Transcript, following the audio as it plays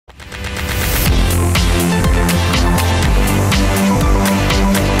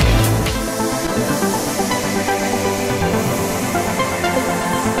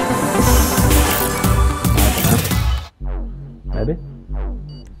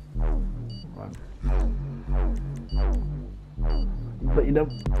but you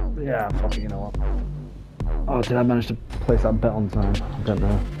don't. Yeah, fuck it, you know what? Oh, did I manage to place that bet on time? I don't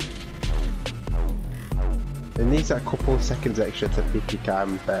know. It needs that couple of seconds extra to pick your car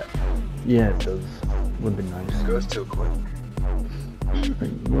and bet. Yeah, it does. Would be nice. It goes too quick.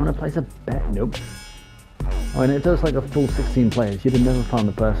 You want to place a bet? Nope. I mean, if there was like a full 16 players, you'd have never found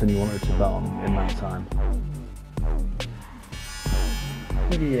the person you wanted to bet on in that time.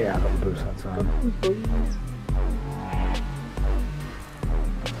 Yeah, I got the boost that time.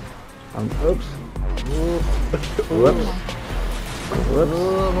 Oops. Whoops. Whoops.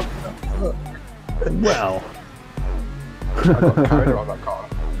 Well. I got carried around that car.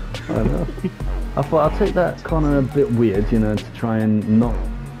 I know. I thought I'll take that corner a bit weird, you know, to try and not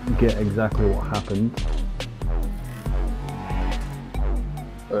get exactly what happened.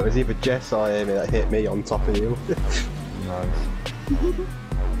 Well, it was either Jess or Amy that hit me on top of you. Nice.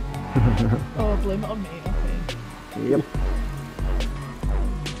 Oh, blame it on me, okay. Yep.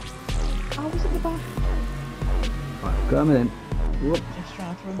 I was at the back. Right, come in. Whoop. Just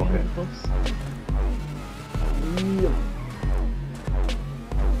trying to throw me under the bus. Yep.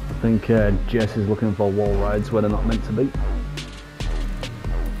 I think Jess is looking for wall rides where they're not meant to be.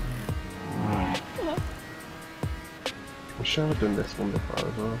 Hello. I'm sure I've done this one before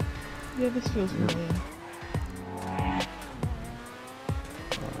as well. Yeah, this feels familiar.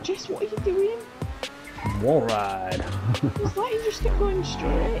 Jess, what are you doing? Wall ride. Was that you just kept going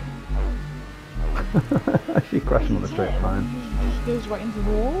straight? She crashing on the straight line. Just goes right into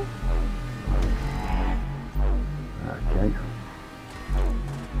the wall. Okay.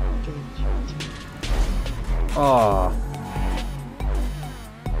 Oh.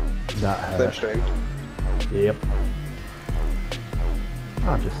 That hurt. Slipstream. Yep.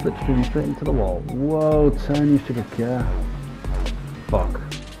 I just slipstreamed straight into the wall. Whoa, turn you stupid car. Fuck.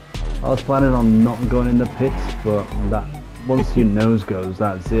 I was planning on not going in the pits, but that once your nose goes,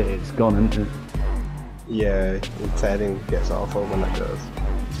 that's it. It's gone, isn't it? Yeah, the turning gets awful when that goes.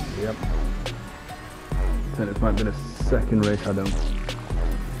 Yep. Then it might be the second race I don't.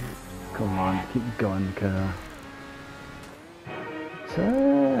 Come on, keep going, car.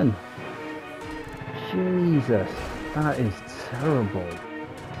 Turn! Jesus, that is terrible.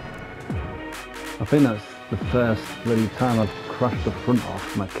 I think that's the first bloody time I've crashed the front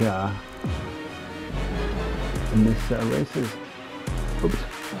off my car in this set of races. Oops.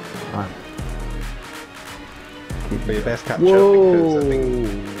 Right. But your best catch up Whoa. because I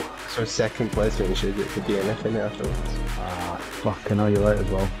think so second place finishes it could be anything afterwards. Ah, fucking hell, you're right as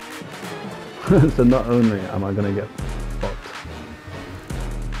well. So not only am I gonna get fucked.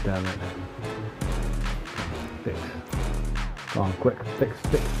 Damn it. Fix. Come on, quick. Fix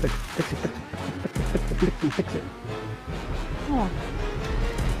it, fix it. Oh,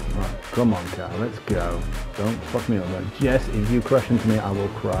 Right, come on, car, let's go. Don't fuck me over. Jess, if you crash into me, I will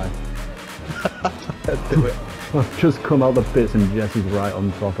cry. Do it. I've just come out the pits and Jess is right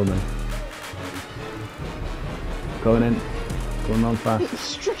on top of me. Going in. Going on fast. it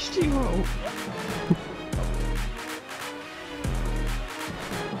stretched you out.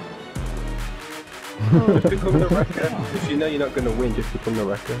 Become the wrecker. If you know you're not going to win, just become the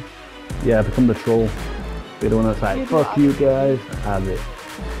wrecker. Yeah, become the troll. Be the one that's like, fuck you guys, have it.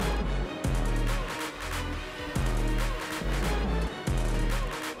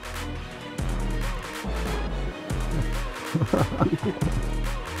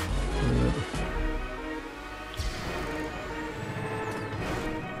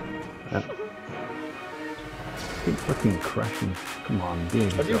 Keep fucking crashing. Come on, be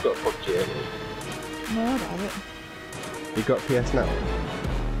Have you got PUBG? No, I don't have it. You got PS now?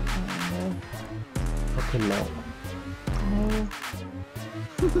 No. Fucking no. No.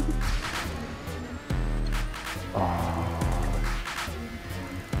 Oh.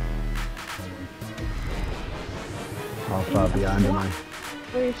 How far behind am I?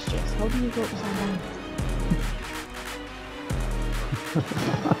 Race, Jess, how do you go upside down?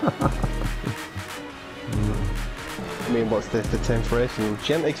 I mean, what's this, the 10th race and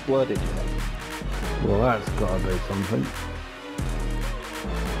she hasn't exploded yet? Well, that's gotta be something.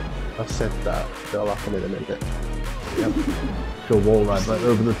 I've said that, that'll happen in a minute. Yep. So wall ride right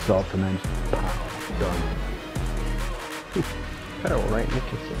over the top and then just pow, done. Pedal right in the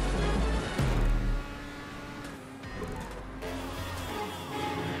kitchen.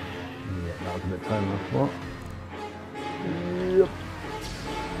 Yeah, that was a bit tight enough, what? Yep.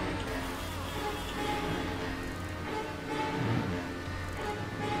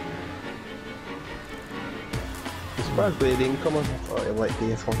 I'm surprised they didn't come on. I thought it like the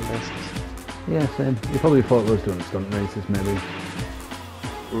F1 races. Yeah, same. You probably thought it was doing stunt races, maybe.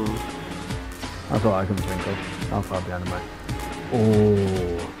 Mm. That's all I can think of. How far behind am I?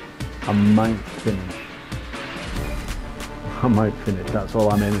 Oh, I might finish. I might finish. That's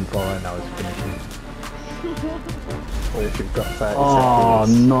all I'm aiming for right now is finishing. Or if you've got 30 Oh,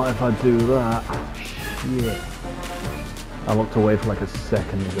 seconds. not if I do that. Shit. I looked away for like a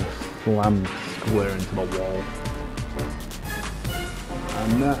second and just slammed square into the wall.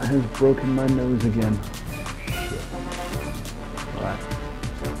 And that has broken my nose again. Shit. Right.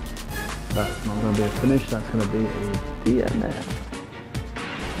 That's not going to be a finish, that's going to be a DNF.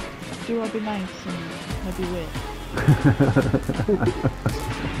 Do I be nice and maybe wait?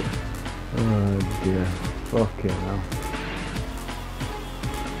 Oh dear. Fucking hell.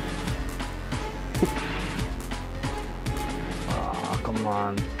 Oh, come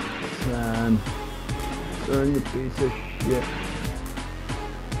on. Turn, you piece of shit.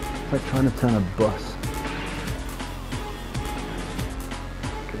 It's like trying to turn a bus.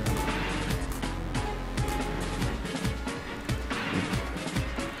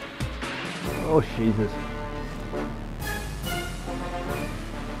 Oh, Jesus.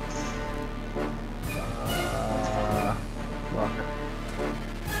 Fuck.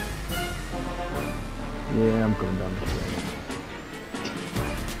 Yeah, I'm going down the train.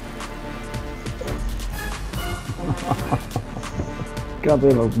 Can't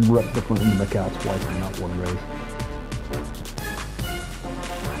believe I wrecked the front end of the car twice in that one race.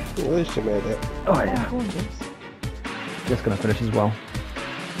 At least you made it. Oh Oh, yeah. go on, Jess. Just gonna finish as well.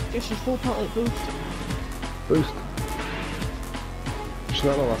 Just your full pellet boost. Boost. It's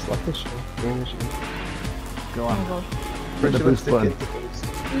not the last lap this year. Go Oh on. my god. Hit the boost button. Boost.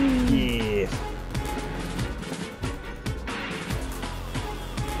 Yes.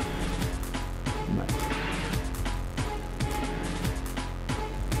 Nice.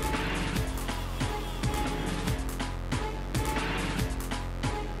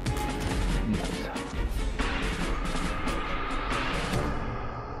 Nice.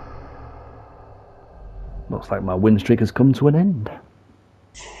 Looks like my win streak has come to an end.